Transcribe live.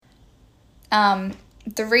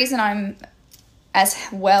The reason I'm as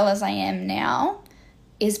well as I am now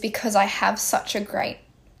is because I have such a great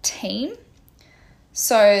team.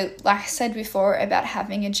 So like I said before about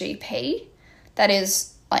having a GP, that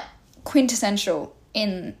is like quintessential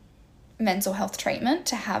in mental health treatment,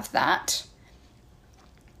 to have that.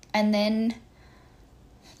 And then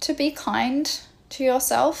to be kind to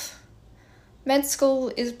yourself. Med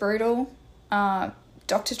school is brutal.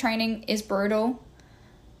 Doctor training is brutal.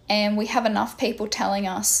 And we have enough people telling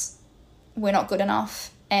us we're not good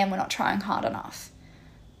enough and we're not trying hard enough.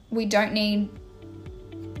 We don't need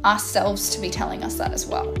ourselves to be telling us that as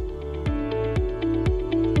well.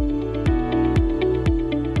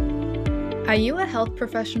 Are you a health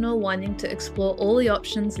professional wanting to explore all the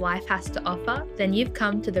options life has to offer? Then you've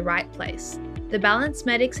come to the right place. The Balanced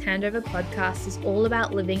Medics Handover podcast is all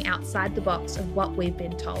about living outside the box of what we've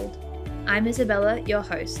been told. I'm Isabella, your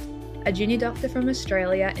host, a junior doctor from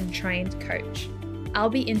Australia and trained coach. I'll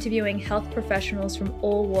be interviewing health professionals from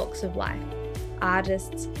all walks of life,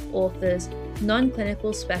 artists, authors,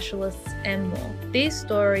 non-clinical specialists, and more. These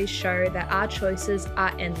stories show that our choices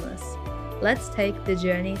are endless. Let's take the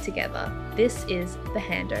journey together. This is The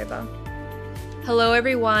Handover. Hello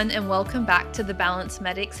everyone, and welcome back to the Balanced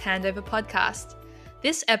Medics Handover podcast.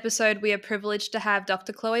 This episode, we are privileged to have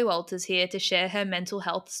Dr. Chloe Walters here to share her mental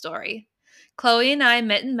health story. Chloe and I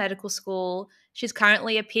met in medical school. She's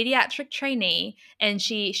currently a pediatric trainee, and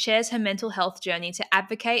she shares her mental health journey to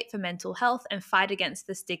advocate for mental health and fight against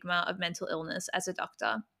the stigma of mental illness as a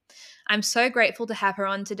doctor. I'm so grateful to have her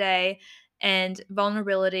on today, and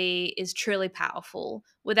vulnerability is truly powerful.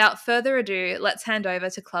 Without further ado, let's hand over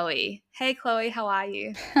to Chloe. Hey Chloe, how are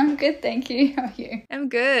you? I'm good, thank you. How are you? I'm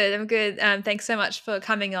good. Thanks so much for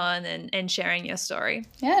coming on and sharing your story.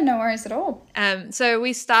 Yeah, no worries at all. So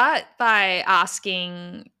we start by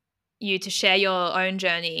asking you to share your own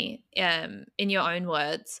journey in your own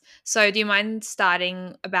words. So do you mind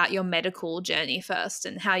starting about your medical journey first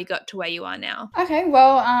and how you got to where you are now? Okay,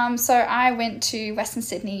 well, so I went to Western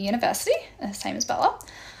Sydney University, the same as Bella,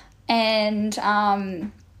 and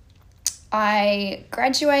I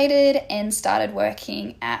graduated and started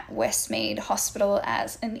working at Westmead Hospital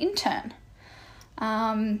as an intern.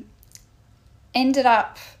 Ended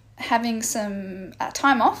up having some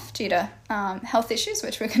time off due to health issues,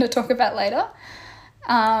 which we're going to talk about later.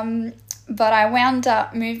 But I wound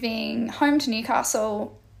up moving home to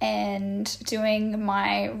Newcastle and doing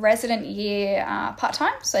my resident year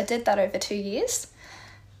part-time. So I did that over 2 years.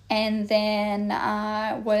 And then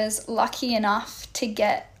was lucky enough to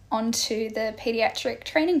get onto the pediatric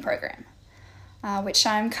training program, which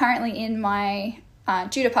I'm currently in my,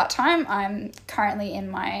 due to part-time, I'm currently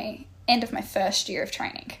in my end of my first year of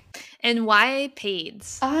training. And why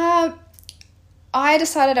peds? I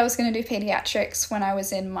decided I was going to do pediatrics when I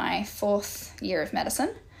was in my 4th year of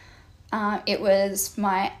medicine. It was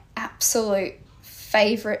my absolute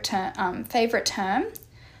favorite term,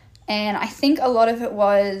 and I think a lot of it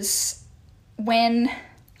was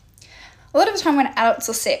a lot of the time when adults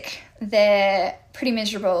are sick, they're pretty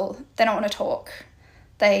miserable. They don't want to talk.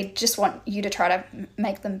 They just want you to try to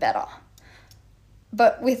make them better.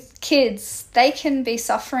 But with kids, they can be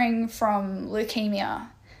suffering from leukemia,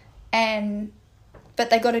 but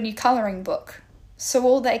they got a new colouring book. So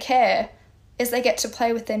all they care is they get to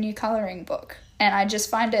play with their new colouring book. And I just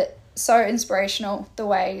find it so inspirational the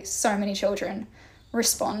way so many children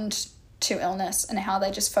respond to illness and how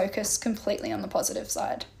they just focus completely on the positive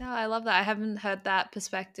side. No, I love that. I haven't heard that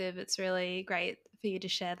perspective. It's really great for you to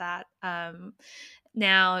share that.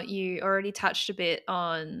 Now, you already touched a bit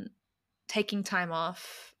on taking time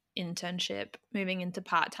off internship, moving into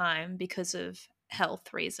part-time because of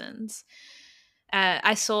health reasons.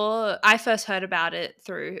 I first heard about it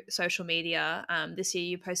through social media. This year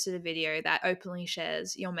you posted a video that openly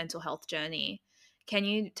shares your mental health journey. Can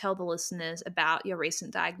you tell the listeners about your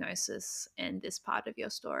recent diagnosis and this part of your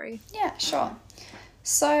story? Yeah, sure.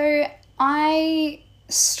 So I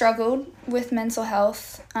struggled with mental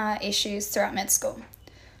health issues throughout med school.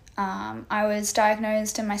 I was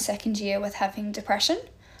diagnosed in my 2nd year with having depression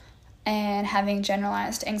and having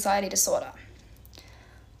generalized anxiety disorder.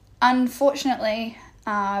 Unfortunately,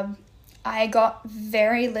 I got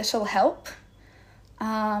very little help.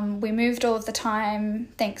 We moved all of the time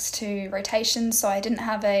thanks to rotations, so I didn't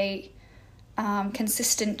have a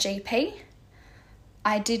consistent GP.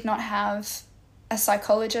 I did not have a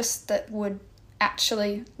psychologist that would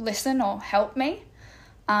actually listen or help me.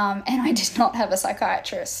 And I did not have a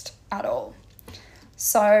psychiatrist at all.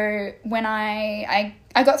 So when I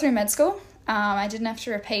got through med school, I didn't have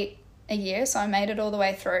to repeat a year, so I made it all the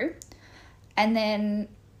way through. And then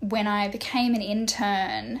when I became an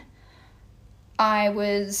intern, I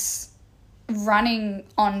was running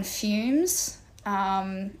on fumes.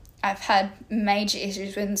 I've had major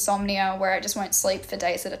issues with insomnia where I just won't sleep for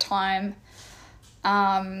days at a time.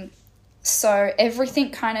 So everything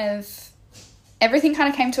kind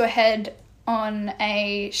of came to a head on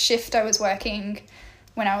a shift I was working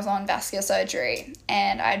when I was on vascular surgery,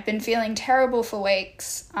 and I'd been feeling terrible for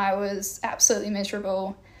weeks. I was absolutely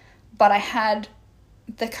miserable, but I had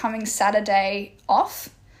the coming Saturday off,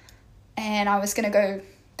 and I was going to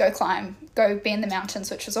go climb, go be in the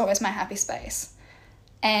mountains, which was always my happy space.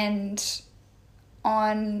 And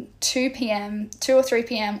on 2 or 3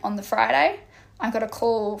 p.m. on the Friday, I got a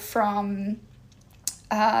call from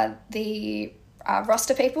the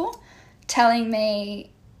roster people telling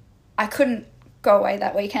me I couldn't go away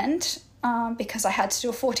that weekend because I had to do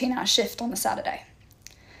a 14-hour shift on the Saturday.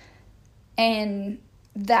 And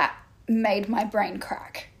that made my brain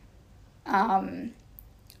crack.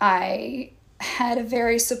 I had a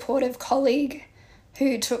very supportive colleague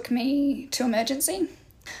who took me to emergency,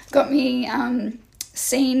 got me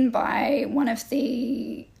seen by one of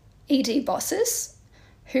the ED bosses,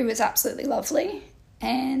 who was absolutely lovely,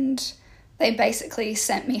 and they basically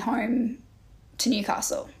sent me home to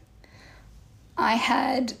Newcastle. I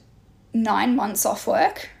had 9 months off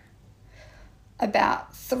work.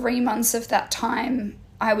 About 3 months of that time,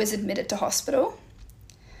 I was admitted to hospital.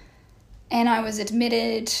 And I was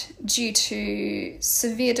admitted due to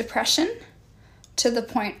severe depression to the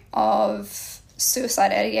point of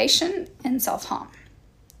suicide ideation and self-harm.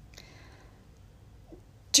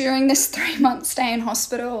 During this 3-month stay in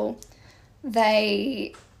hospital,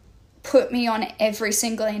 they put me on every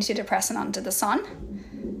single antidepressant under the sun,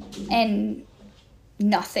 and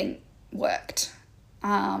nothing worked.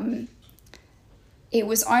 It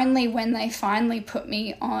was only when they finally put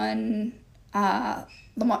me on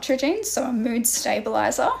lamotrigine, so a mood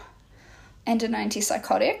stabilizer, and an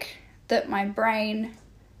antipsychotic, that my brain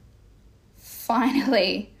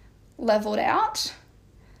finally leveled out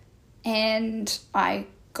and I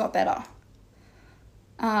got better.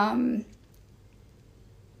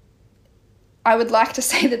 I would like to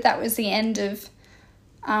say that was the end of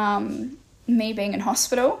me being in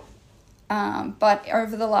hospital, but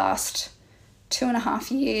over the last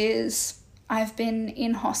 2.5 years, I've been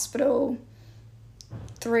in hospital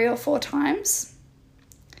 3 or 4 times,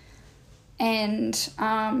 and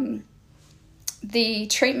the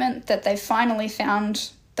treatment that they finally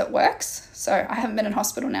found that works, so I haven't been in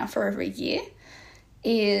hospital now for over a year,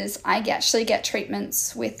 is I actually get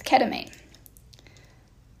treatments with ketamine,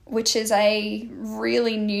 which is a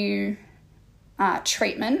really new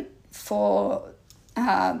treatment for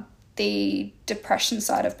the depression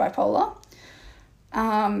side of bipolar.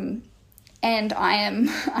 And I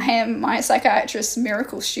am my psychiatrist's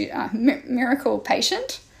miracle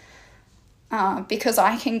patient, because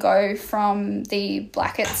I can go from the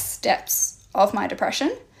blackest depths of my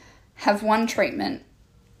depression, have 1 treatment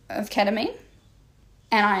of ketamine,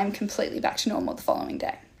 and I am completely back to normal the following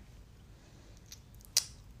day.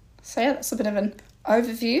 So yeah, that's a bit of an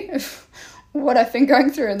overview of what I've been going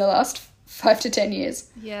through in the last 5 to 10 years.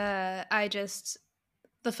 Yeah,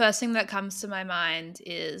 the first thing that comes to my mind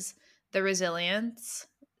is the resilience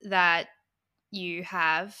that you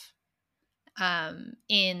have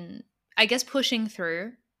in, I guess, pushing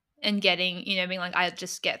through and getting, being like, I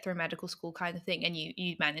just get through medical school kind of thing, and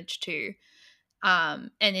you manage to.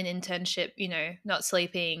 And in internship, not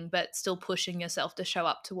sleeping, but still pushing yourself to show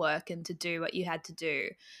up to work and to do what you had to do.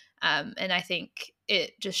 And I think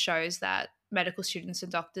it just shows that medical students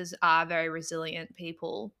and doctors are very resilient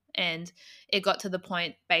people. And it got to the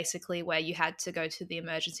point basically where you had to go to the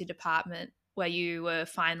emergency department, where you were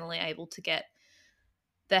finally able to get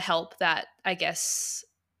the help that I guess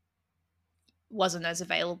wasn't as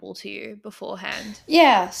available to you beforehand.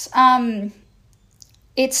 Yes.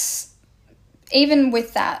 It's even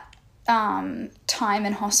with that time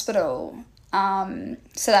in hospital.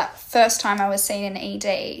 So that first time I was seen in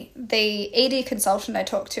ED, the ED consultant I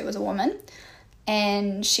talked to was a woman,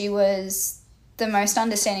 and she was the most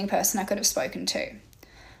understanding person I could have spoken to.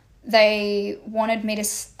 They wanted me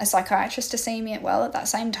a psychiatrist to see me at that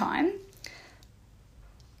same time.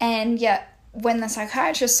 And yet when the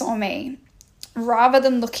psychiatrist saw me, rather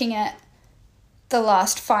than looking at the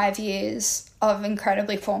last 5 years of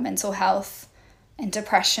incredibly poor mental health and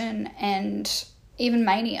depression and even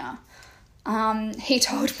mania, he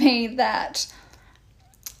told me that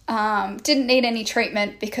didn't need any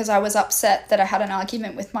treatment because I was upset that I had an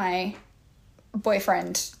argument with my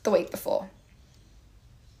boyfriend the week before.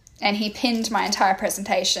 And he pinned my entire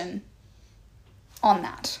presentation on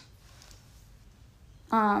that.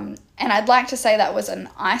 And I'd like to say that was an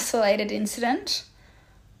isolated incident,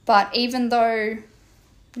 but even though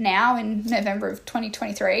now in November of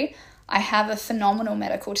 2023, I have a phenomenal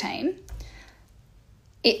medical team,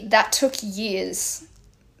 that took years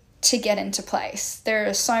to get into place. There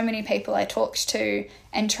are so many people I talked to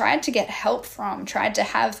and tried to get help from, tried to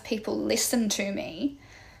have people listen to me,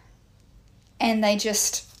 and they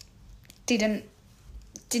just didn't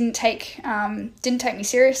take me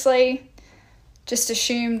seriously. Just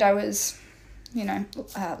assumed I was,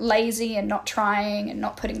 lazy and not trying and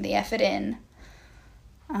not putting the effort in.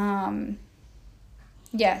 I'm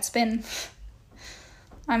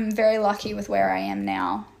very lucky with where I am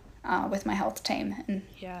now with my health team.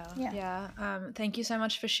 And thank you so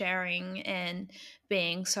much for sharing and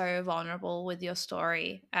being so vulnerable with your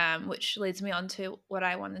story, which leads me on to what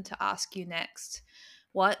I wanted to ask you next.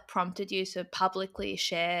 What prompted you to publicly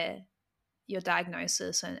share your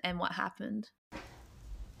diagnosis and what happened?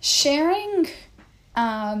 Sharing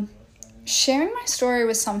my story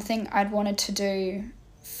was something I'd wanted to do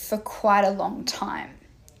for quite a long time.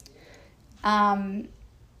 One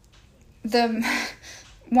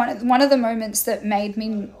of the moments that made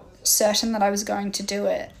me certain that I was going to do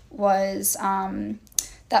it was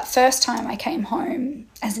that first time I came home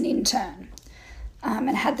as an intern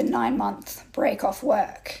and had the 9-month break off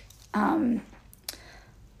work.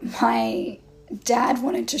 My dad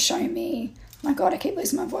wanted to show me, my God, I keep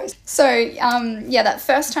losing my voice. So, that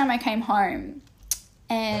first time I came home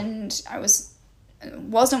and I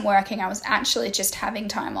wasn't working, I was actually just having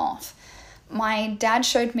time off. My dad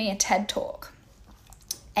showed me a TED Talk,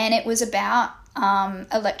 and it was about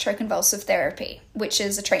electroconvulsive therapy, which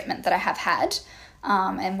is a treatment that I have had,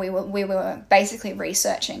 and we were basically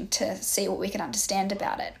researching to see what we could understand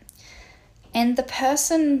about it. And the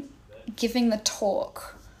person giving the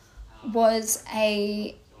talk was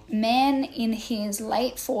a man in his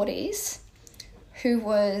late 40s who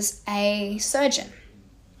was a surgeon.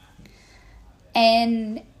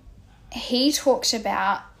 And he talked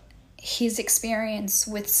about his experience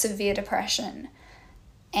with severe depression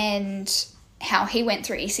and how he went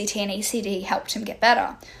through ECT and ECD helped him get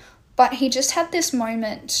better. But he just had this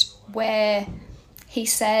moment where he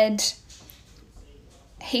said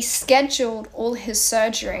he scheduled all his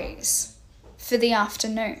surgeries for the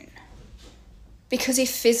afternoon because he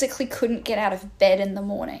physically couldn't get out of bed in the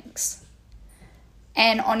mornings.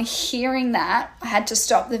 And on hearing that, I had to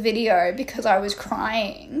stop the video because I was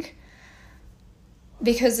crying.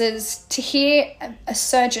 Because to hear a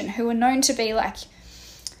surgeon who are known to be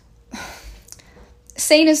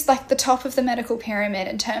seen as the top of the medical pyramid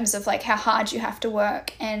in terms of how hard you have to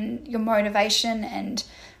work and your motivation and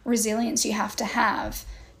resilience you have,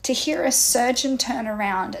 to hear a surgeon turn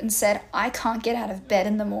around and said, I can't get out of bed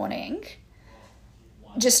in the morning,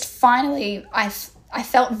 just finally I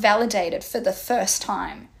felt validated for the first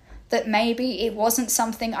time that maybe it wasn't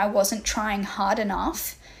something I wasn't trying hard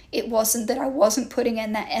enough. It wasn't that I wasn't putting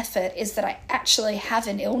in that effort, is that I actually have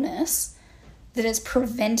an illness that is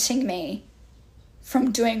preventing me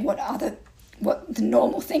from doing what the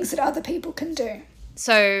normal things that other people can do.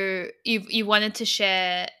 So you wanted to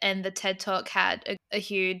share, and the TED Talk had a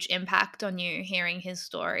huge impact on you hearing his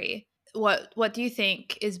story. What do you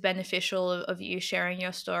think is beneficial of you sharing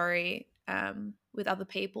your story with other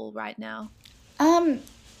people right now? I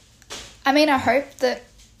hope that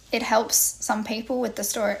it helps some people with the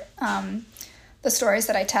stories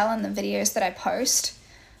that I tell and the videos that I post.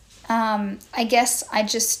 I guess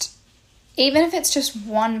even if it's just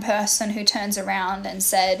one person who turns around and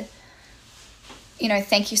said,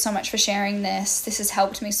 thank you so much for sharing this. This has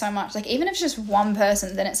helped me so much. Even if it's just one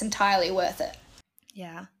person, then it's entirely worth it.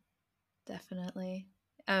 Yeah, definitely.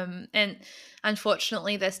 And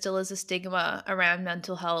unfortunately, there still is a stigma around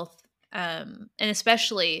mental health, and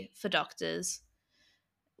especially for doctors.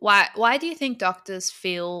 Why do you think doctors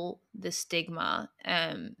feel this stigma?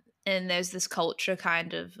 And there's this culture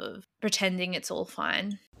kind of pretending it's all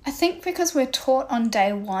fine. I think because we're taught on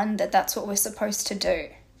day one that that's what we're supposed to do.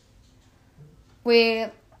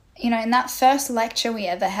 We're, in that first lecture we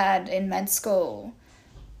ever had in med school,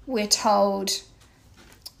 we're told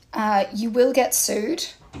you will get sued,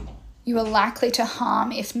 you are likely to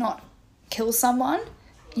harm, if not kill someone,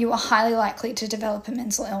 you are highly likely to develop a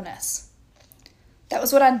mental illness. That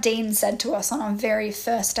was what our dean said to us on our very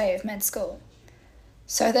first day of med school.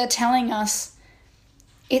 So they're telling us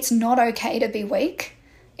it's not okay to be weak.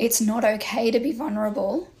 It's not okay to be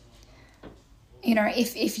vulnerable.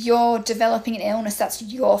 If you're developing an illness, that's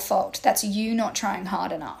your fault. That's you not trying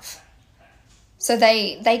hard enough. So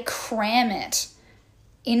they cram it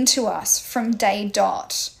into us from day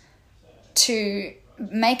dot to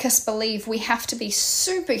make us believe we have to be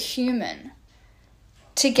superhuman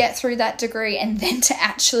to get through that degree and then to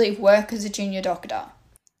actually work as a junior doctor.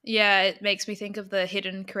 Yeah, it makes me think of the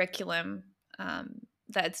hidden curriculum,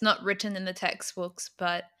 that it's not written in the textbooks,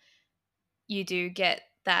 but you do get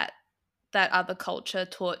that other culture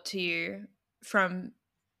taught to you from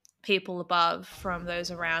people above, from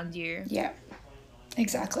those around you. Yeah,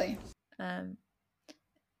 exactly.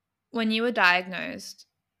 When you were diagnosed,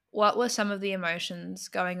 what were some of the emotions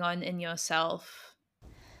going on in yourself?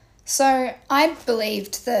 So I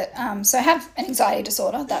believed that, so I have an anxiety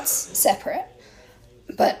disorder, that's separate,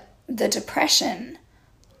 but the depression,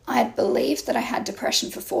 I believed that I had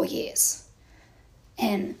depression for 4 years.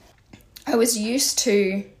 And I was used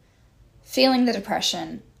to feeling the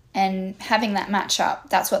depression and having that match up.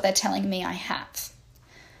 That's what they're telling me I have.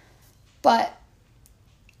 But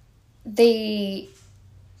the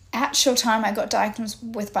actual time I got diagnosed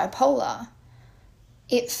with bipolar,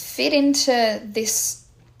 it fit into this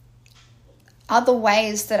other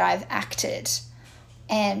ways that I've acted.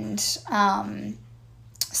 And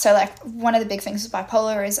so like one of the big things with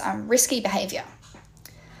bipolar is risky behavior.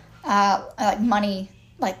 Like money,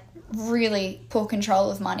 like really poor control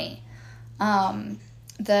of money.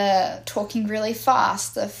 The talking really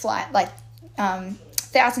fast, the flight, like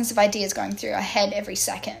thousands of ideas going through your head every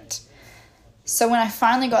second. So when I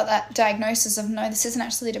finally got that diagnosis of, no, this isn't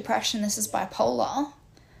actually depression, this is bipolar,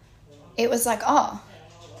 it was like, oh,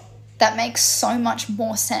 that makes so much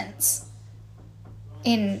more sense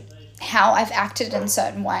in how I've acted in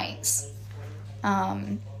certain ways.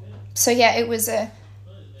 So yeah, it was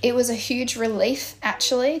a huge relief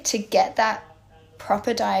actually to get that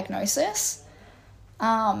proper diagnosis.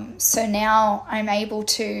 So now I'm able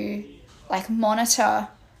to like monitor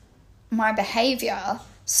my behavior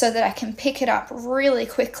so that I can pick it up really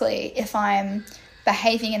quickly if I'm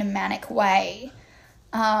behaving in a manic way,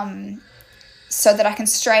 so that I can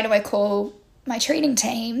straight away call my treating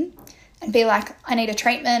team and be like, I need a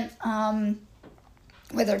treatment,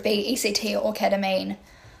 whether it be ECT or ketamine.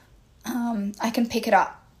 I can pick it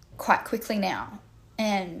up quite quickly now.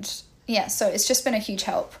 And yeah, so it's just been a huge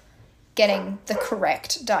help getting the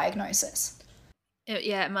correct diagnosis.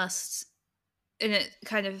 Yeah, it must. And it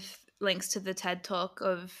kind of links to the TED Talk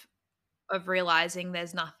of realizing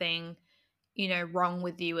there's nothing, wrong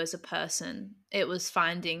with you as a person. It was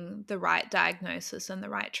finding the right diagnosis and the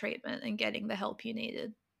right treatment and getting the help you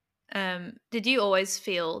needed. Did you always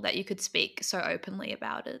feel that you could speak so openly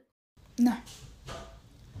about it? No.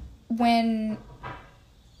 When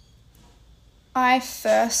I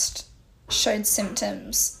first showed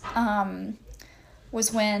symptoms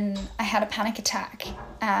was when I had a panic attack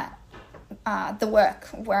at the work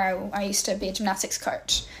where I used to be a gymnastics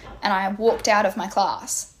coach, and I walked out of my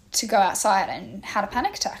class to go outside and had a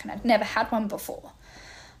panic attack, and I'd never had one before.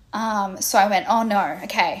 So I went, oh no,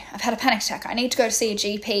 okay, I've had a panic attack. I need to go to see a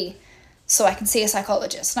GP so I can see a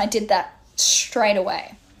psychologist. And I did that straight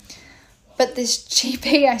away. But this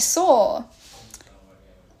GP I saw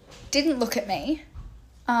didn't look at me,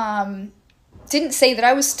 didn't see that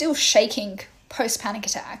I was still shaking post-panic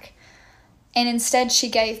attack. And instead she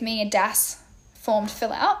gave me a DAS form to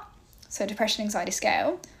fill out, so depression anxiety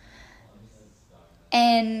scale.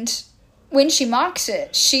 And when she marked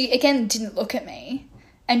it, she again didn't look at me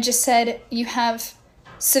and just said, you have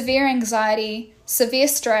severe anxiety, severe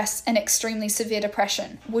stress, and extremely severe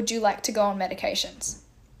depression. Would you like to go on medications?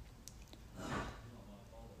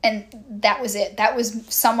 And that was it. That was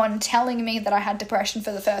someone telling me that I had depression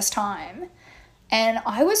for the first time. And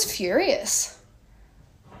I was furious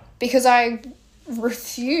because I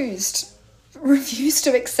refused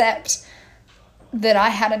to accept that I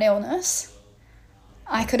had an illness.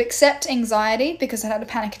 I could accept anxiety because I had a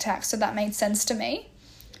panic attack, so that made sense to me.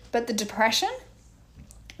 But the depression,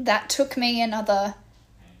 that took me another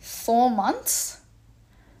 4 months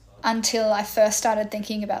until I first started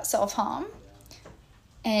thinking about self-harm.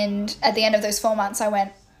 And at the end of those 4 months, I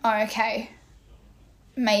went, oh, okay,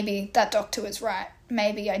 maybe that doctor was right.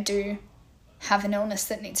 Maybe I do have an illness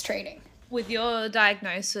that needs treating. With your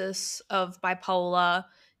diagnosis of bipolar,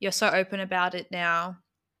 you're so open about it now.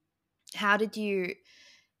 How did you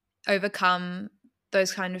overcome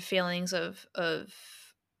those kind of feelings of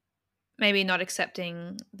maybe not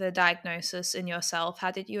accepting the diagnosis in yourself?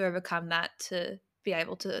 How did you overcome that to be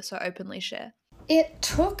able to so openly share? It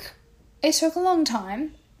took a long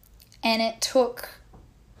time, and it took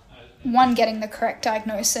one, getting the correct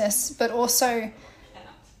diagnosis, but also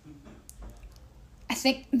I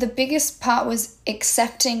think the biggest part was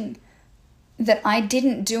accepting that I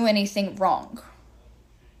didn't do anything wrong.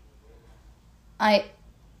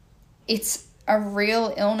 It's a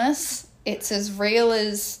real illness It's as real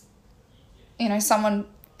as, someone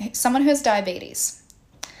who has diabetes.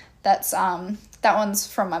 That's that one's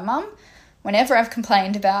from my mum. Whenever I've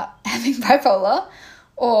complained about having bipolar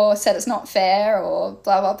or said it's not fair or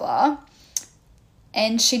blah, blah, blah,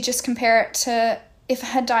 and she'd just compare it to if I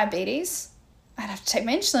had diabetes, I'd have to take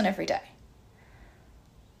my insulin every day.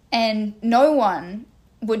 And no one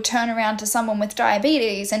would turn around to someone with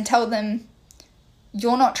diabetes and tell them,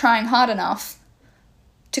 you're not trying hard enough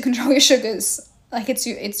to control your sugars. Like,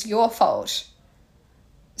 it's your fault.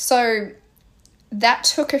 So that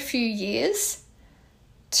took a few years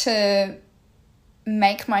to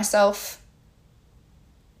make myself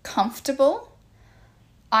comfortable.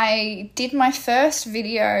 I did my first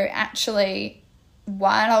video actually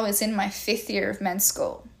while I was in my 5th year of med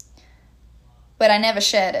school, but I never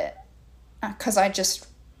shared it because I just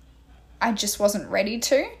wasn't ready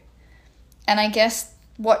to. And I guess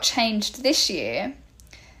what changed this year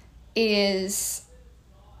is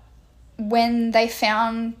when they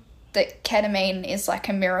found that ketamine is like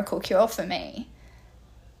a miracle cure for me,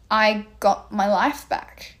 I got my life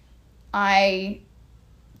back. I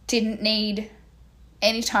didn't need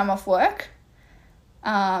any time off work.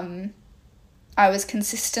 I was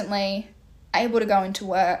consistently able to go into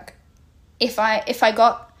work. If I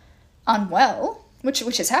got unwell, which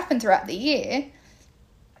has happened throughout the year,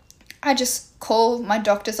 I just call my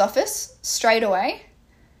doctor's office straight away.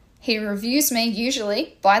 He reviews me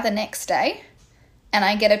usually by the next day, and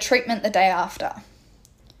I get a treatment the day after.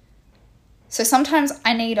 So sometimes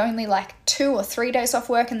I need only like 2 or 3 days off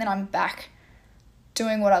work, and then I'm back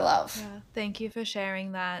doing what I love. Yeah, thank you for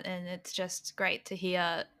sharing that. And it's just great to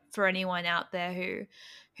hear for anyone out there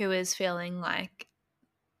who is feeling like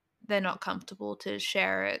they're not comfortable to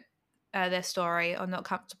share it, their story, or not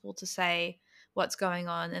comfortable to say what's going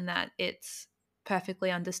on, and that it's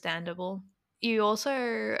perfectly understandable. You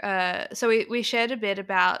also, so we shared a bit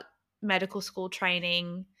about medical school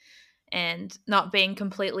training and not being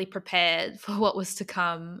completely prepared for what was to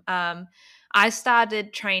come. I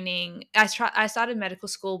started training. I started medical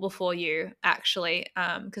school before you, actually,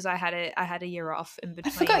 because I had a year off in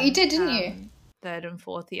between. I forgot you did, didn't you? 3rd and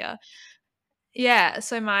 4th year. Yeah.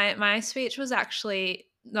 So my speech was actually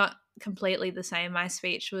not completely the same. My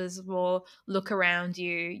speech was more look around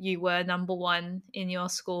you. You were number one in your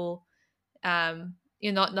school.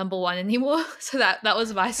 You're not number one anymore. So that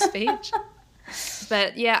was my speech.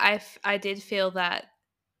 But yeah, I did feel that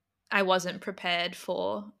I wasn't prepared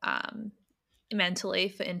for mentally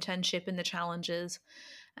for internship and the challenges.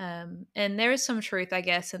 And there is some truth, I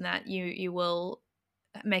guess, in that you will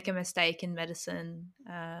make a mistake in medicine,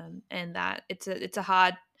 and that it's a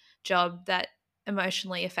hard job that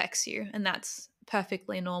emotionally affects you, and that's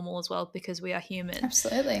perfectly normal as well because we are human.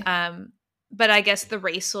 Absolutely. But I guess the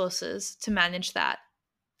resources to manage that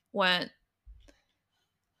weren't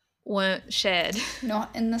shared.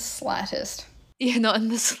 Not in the slightest. Yeah, not in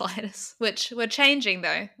the slightest. Which we're changing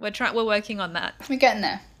though. We're working on that. We're getting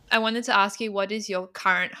there. I wanted to ask you, what is your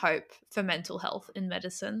current hope for mental health in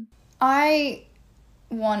medicine? I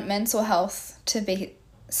want mental health to be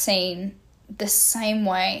seen the same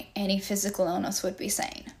way any physical illness would be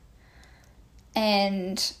seen.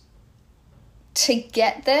 And to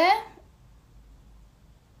get there,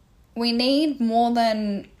 we need more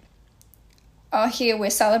than, oh, here we're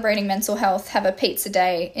celebrating mental health, have a pizza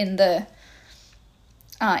day in the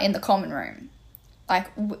common room. Like,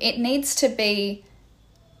 it needs to be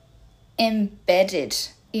embedded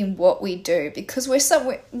in what we do, because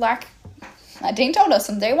we're like Nadine told us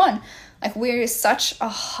on day one, like, we're such a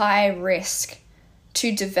high risk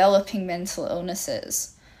to developing mental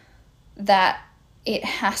illnesses that it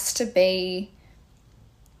has to be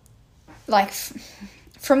like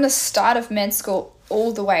from the start of med school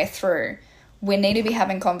all the way through, we need to be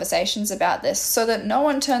having conversations about this so that no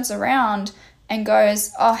one turns around and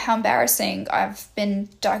goes, oh, how embarrassing, I've been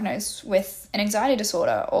diagnosed with an anxiety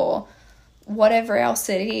disorder or whatever else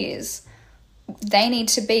it is. They need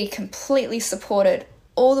to be completely supported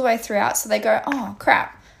all the way throughout, so they go, oh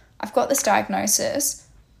crap, I've got this diagnosis,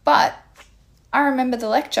 but I remember the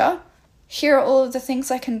lecture. Here are all of the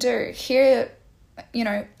things I can do. Here,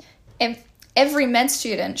 every med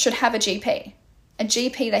student should have a GP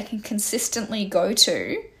they can consistently go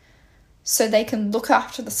to so they can look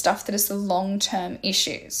after the stuff that is the long-term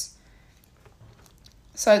issues.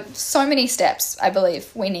 So many steps, I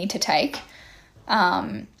believe, we need to take.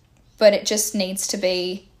 But it just needs to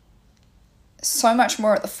be so much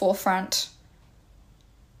more at the forefront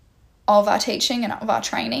of our teaching and of our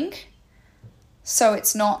training. So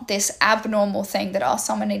it's not this abnormal thing that, oh,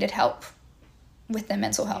 someone needed help with their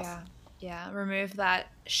mental health. Yeah. Remove that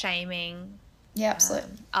shaming Yeah,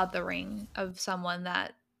 absolutely. Othering of someone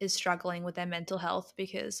that is struggling with their mental health,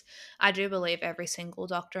 because I do believe every single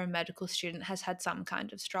doctor and medical student has had some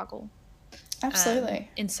kind of struggle Absolutely.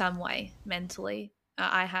 in some way mentally.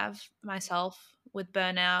 I have myself with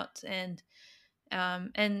burnout and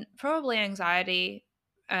probably anxiety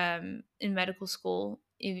in medical school.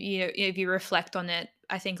 If you reflect on it,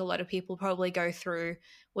 I think a lot of people probably go through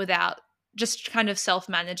without just kind of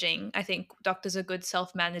self-managing. I think doctors are good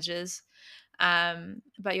self-managers,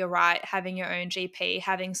 but you're right, having your own GP,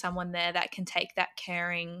 having someone there that can take that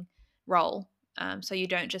caring role, so you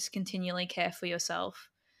don't just continually care for yourself.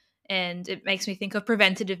 And it makes me think of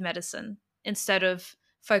preventative medicine instead of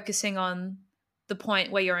focusing on the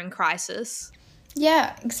point where you're in crisis,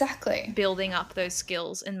 Yeah, exactly. building up those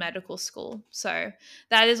skills in medical school. So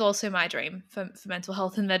that is also my dream for mental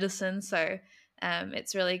health and medicine. So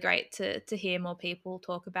it's really great to hear more people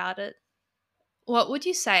talk about it. What would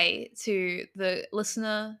you say to the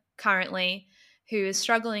listener currently who is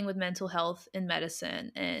struggling with mental health in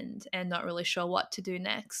medicine and not really sure what to do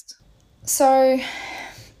next? So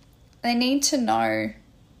they need to know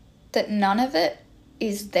that none of it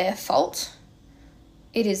is their fault.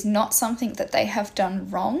 It is not something that they have done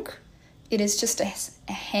wrong. It is just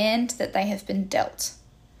a hand that they have been dealt.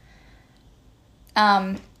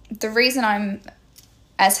 The reason I'm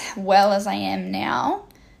as well as I am now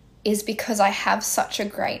is because I have such a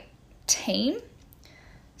great team.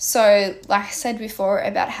 So, like I said before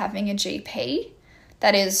about having a GP,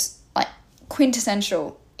 that is like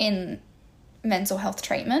quintessential in mental health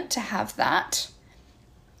treatment, to have that.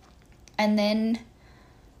 And then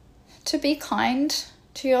to be kind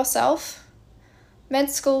to yourself.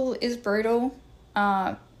 Med school is brutal.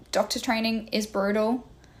 Doctor training is brutal.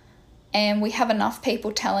 And we have enough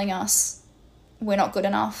people telling us we're not good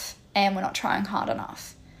enough and we're not trying hard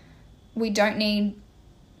enough. We don't need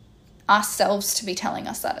ourselves to be telling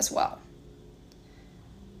us that as well.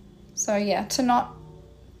 So yeah, to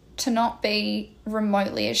not be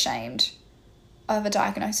remotely ashamed of a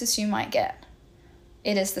diagnosis you might get.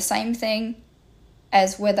 It is the same thing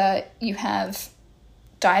as whether you have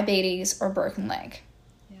diabetes or a broken leg.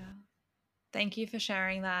 Yeah. Thank you for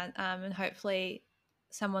sharing that. And hopefully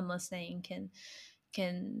someone listening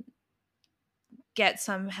can get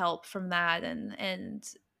some help from that and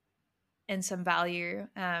some value.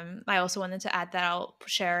 I also wanted to add that I'll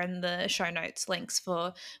share in the show notes links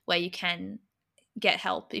for where you can get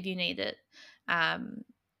help if you need it.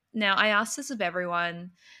 Now, I asked this of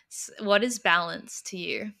everyone. What is balance to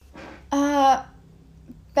you?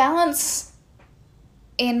 Balance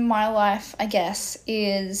in my life, I guess,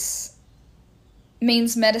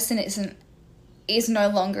 means medicine is no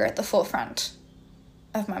longer at the forefront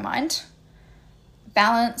of my mind.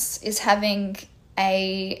 Balance is having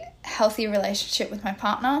a healthy relationship with my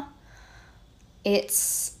partner.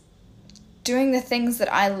 It's doing the things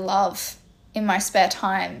that I love in my spare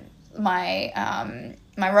time, my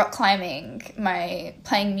rock climbing, my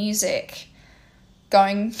playing music,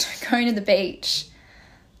 going to the beach.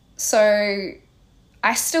 So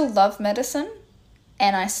I still love medicine,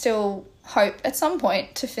 and I still hope at some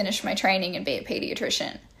point to finish my training and be a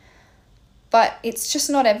pediatrician. But it's just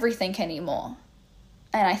not everything anymore.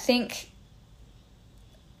 And I think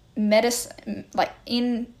medicine, like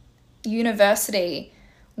in university,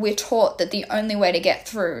 we're taught that the only way to get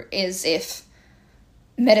through is if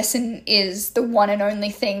medicine is the one and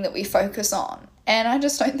only thing that we focus on. And I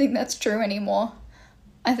just don't think that's true anymore.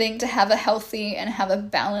 I think to have a healthy and have a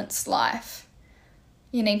balanced life,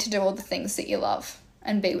 you need to do all the things that you love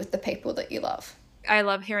and be with the people that you love. I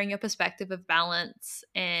love hearing your perspective of balance,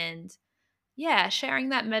 and yeah, sharing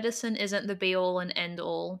that medicine isn't the be all and end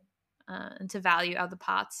all, and to value other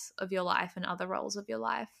parts of your life and other roles of your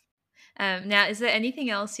life. Now, is there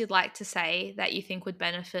anything else you'd like to say that you think would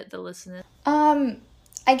benefit the listeners?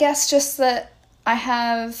 I guess just that I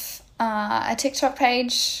have a TikTok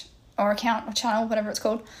page or account or channel, whatever it's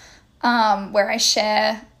called, where I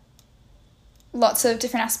share lots of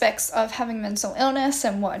different aspects of having mental illness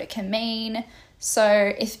and what it can mean.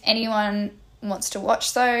 So if anyone wants to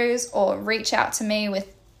watch those or reach out to me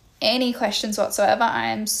with any questions whatsoever, I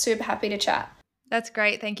am super happy to chat. That's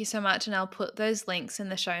great. Thank you so much. And I'll put those links in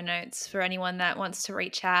the show notes for anyone that wants to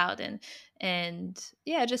reach out and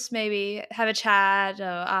yeah, just maybe have a chat or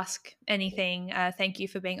ask anything. Thank you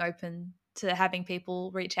for being open to having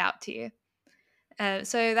people reach out to you.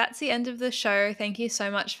 So that's the end of the show. Thank you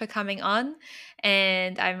so much for coming on.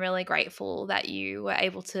 And I'm really grateful that you were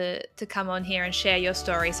able to come on here and share your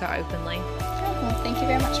story so openly. Well, thank you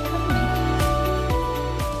very much for having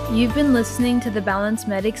me. You've been listening to the Balance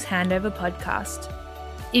Medics Handover podcast.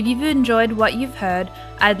 If you've enjoyed what you've heard,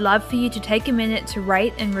 I'd love for you to take a minute to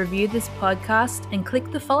rate and review this podcast and click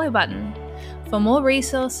the follow button. For more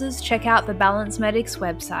resources, check out the Balance Medics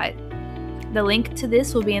website. The link to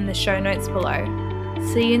this will be in the show notes below.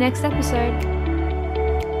 See you next episode.